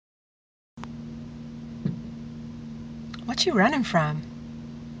What you running from?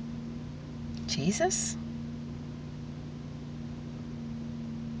 Jesus?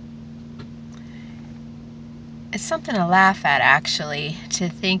 It's something to laugh at, actually, to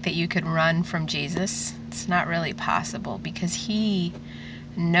think that you could run from Jesus. It's not really possible, because he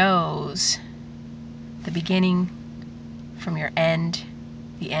knows the beginning from your end,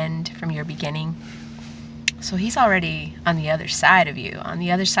 the end from your beginning. So he's already on the other side of you, on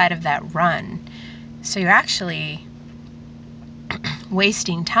the other side of that run. So you're actually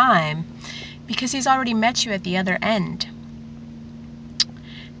wasting time, because he's already met you at the other end.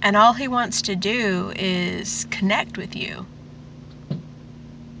 And all he wants to do is connect with you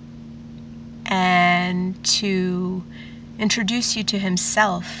and to introduce you to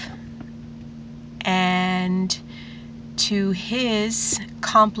himself and to his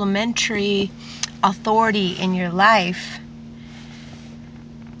complementary authority in your life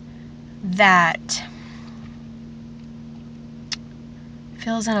that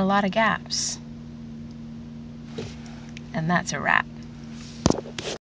fills in a lot of gaps. And that's a wrap.